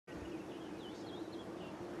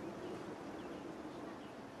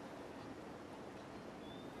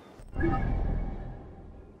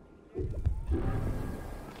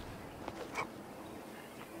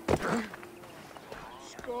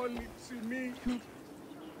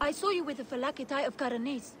I saw you with the Phylakitai of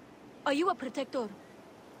Karanes. Are you a protector?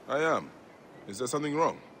 I am. Is there something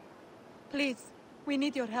wrong? Please, we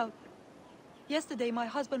need your help. Yesterday, my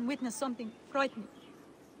husband witnessed something frightening.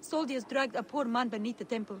 Soldiers dragged a poor man beneath the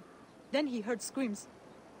temple. Then he heard screams.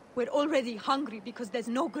 We're already hungry because there's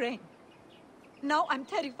no grain. Now I'm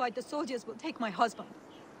terrified the soldiers will take my husband.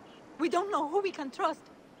 We don't know who we can trust.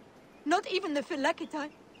 Not even the Phylakitai.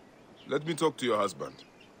 Let me talk to your husband.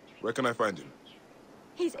 Where can I find him?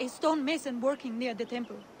 He's a stonemason working near the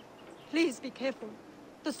temple. Please be careful.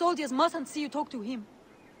 The soldiers mustn't see you talk to him.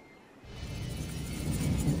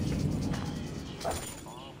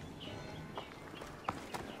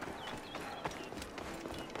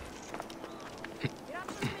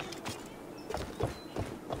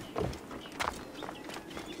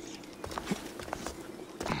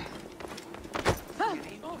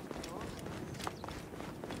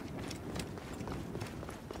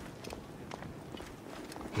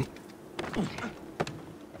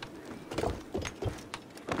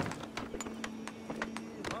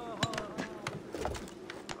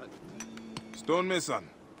 Stonemason,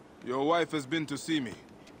 your wife has been to see me.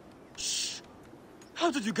 Shh! How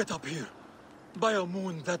did you get up here? By a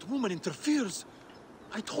moon, that woman interferes.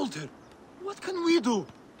 I told her. What can we do?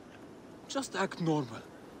 Just act normal.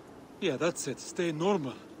 Yeah, that's it. Stay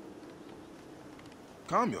normal.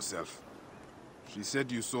 Calm yourself. She said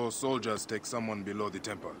you saw soldiers take someone below the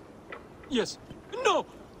temple. Yes. No!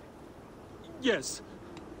 Yes.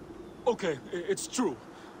 Okay, it's true.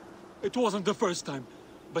 It wasn't the first time.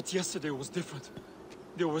 But yesterday was different.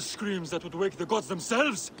 There were screams that would wake the gods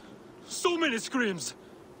themselves! So many screams!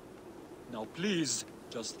 Now please,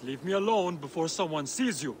 just leave me alone before someone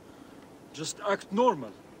sees you. Just act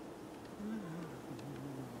normal.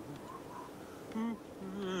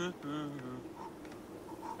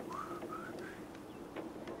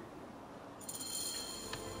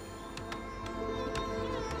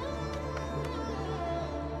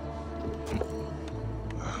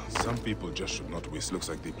 Some people just should not waste. Looks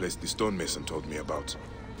like the place the stonemason told me about.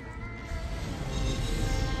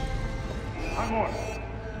 Come on.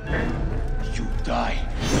 You die.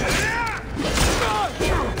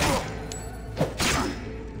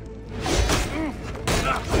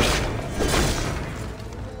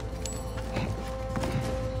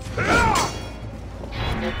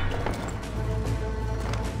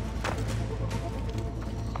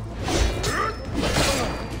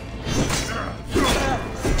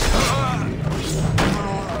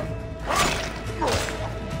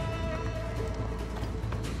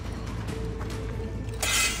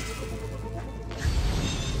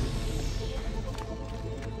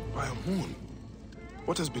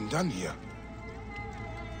 What has been done here?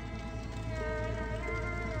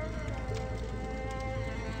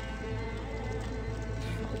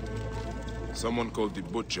 Someone called the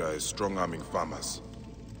Butcher is strong-arming farmers.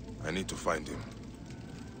 I need to find him.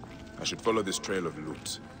 I should follow this trail of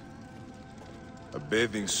loot. A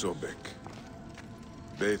bathing Sobek.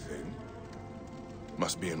 Bathing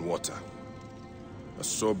must be in water. A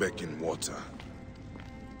Sobek in water.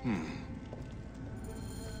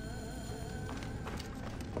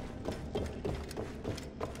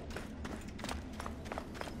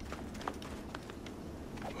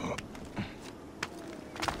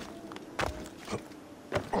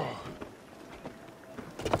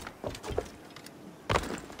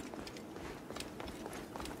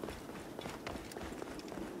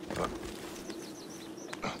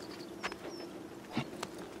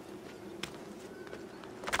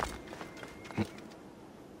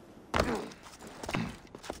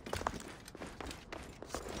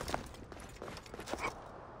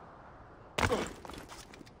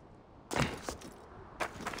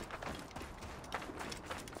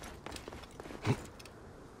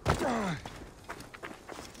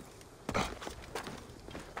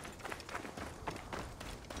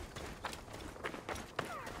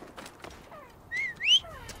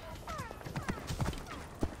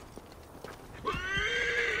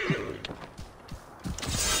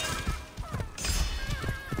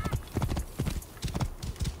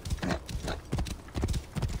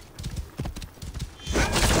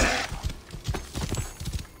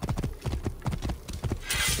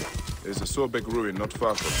 There's a Sobek ruin not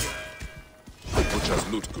far from here. The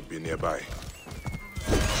Butcher's loot could be nearby.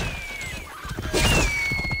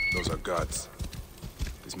 Those are guards.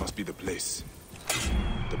 This must be the place.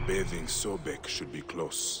 The bathing Sobek should be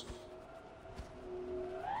close.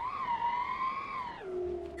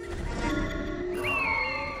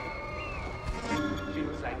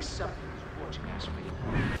 Feels like something's watching us.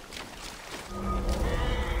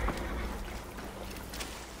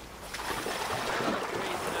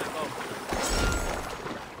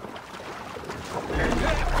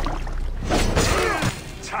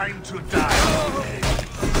 time to die.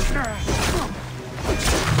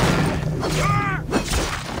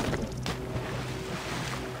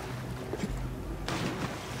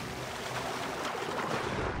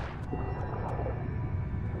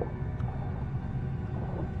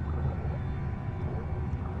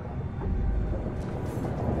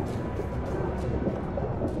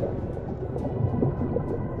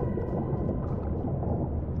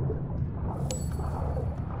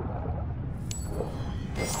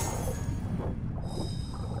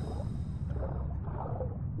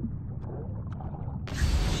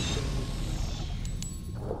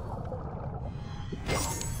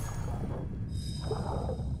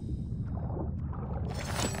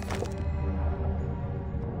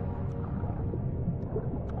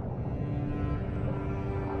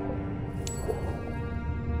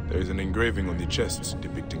 There is an engraving on the chest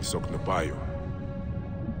depicting C.H.O.W.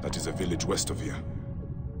 That is a village west of here.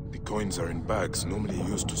 The coins are in bags normally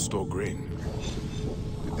used to store grain.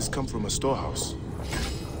 Did this come from a storehouse?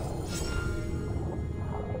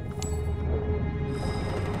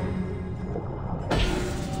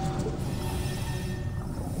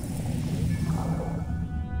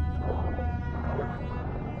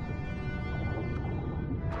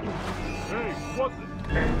 Hey, what the...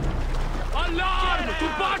 Alarm! To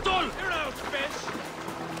battle! You're out, fish!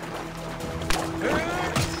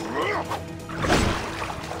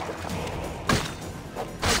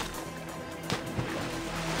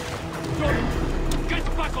 Get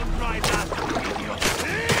back on dry land,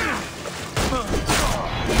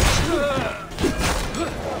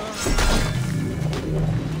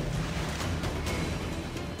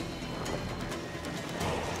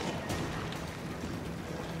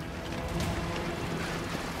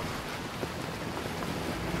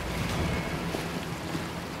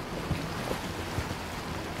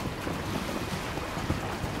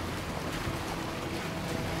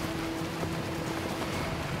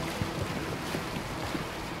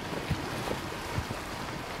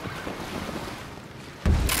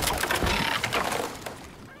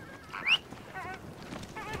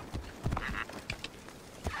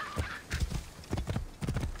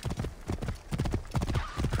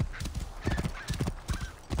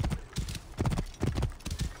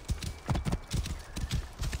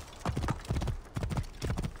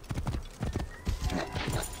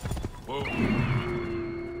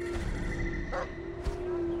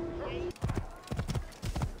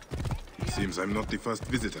 Seems I'm not the first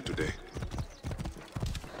visitor today.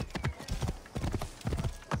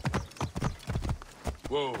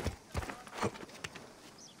 Whoa.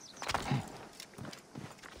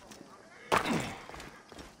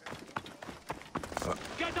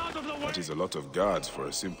 Get out of the way! That is a lot of guards for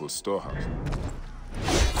a simple storehouse.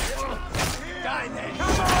 Die then!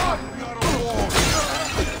 Come on! We are a war!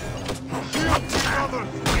 Shield each other!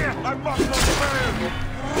 I must not fail!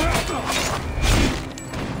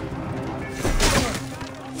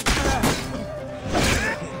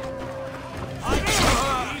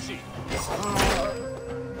 Easy!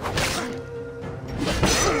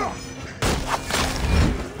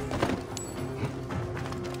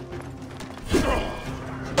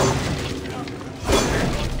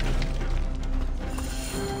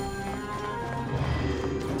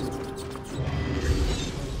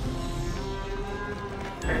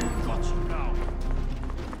 Got you now!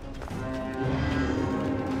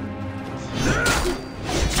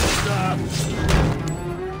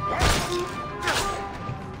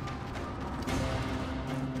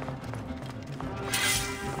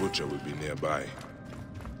 The butcher will be nearby.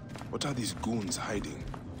 What are these goons hiding?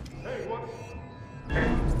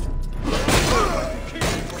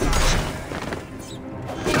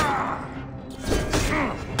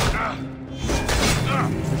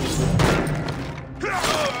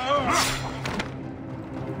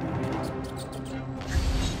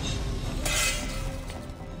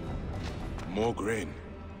 More grain.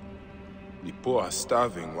 The poor are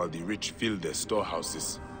starving while the rich fill their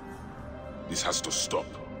storehouses. This has to stop.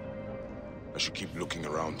 I should keep looking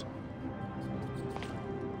around.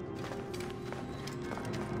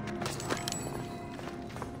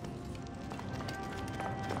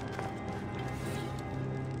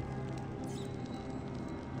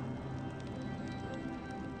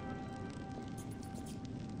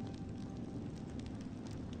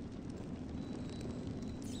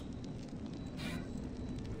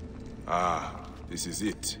 Ah, this is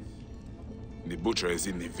it. The butcher is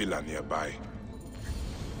in the villa nearby.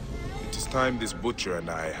 It is time this butcher and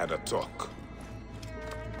I had a talk.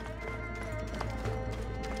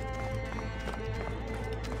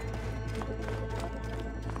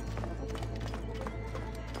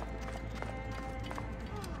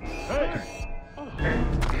 Hey!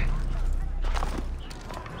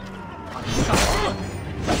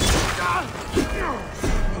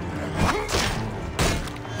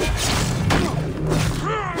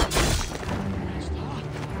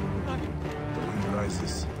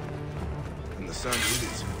 concerned with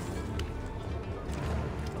it.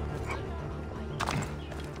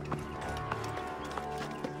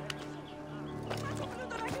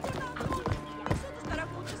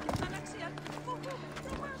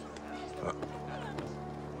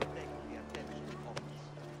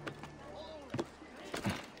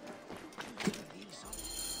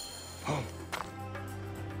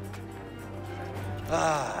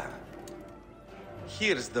 Ah.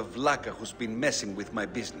 Here's the Vlaka who's been messing with my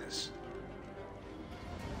business.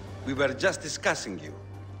 We were just discussing you.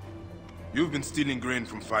 You've been stealing grain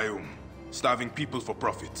from Faiyum, starving people for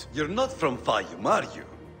profit. You're not from Faiyum, are you?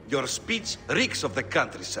 Your speech reeks of the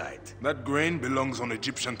countryside. That grain belongs on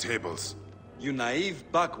Egyptian tables. You naive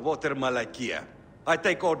backwater Malakia. I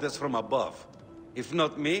take orders from above. If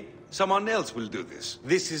not me, someone else will do this.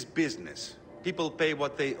 This is business. People pay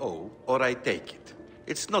what they owe, or I take it.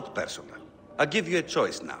 It's not personal. I give you a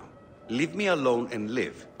choice now. Leave me alone and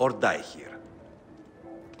live, or die here.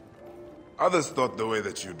 Others thought the way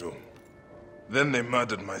that you do. Then they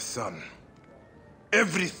murdered my son.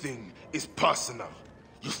 Everything is personal.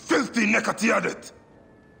 You filthy Nekatiadet!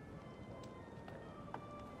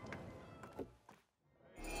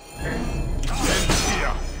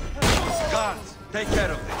 Here! Guards, take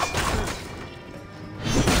care of this.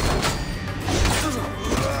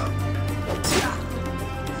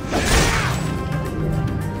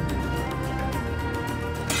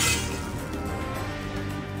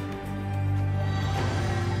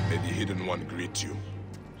 May the Hidden One greet you.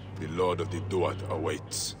 The Lord of the Duat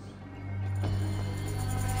awaits.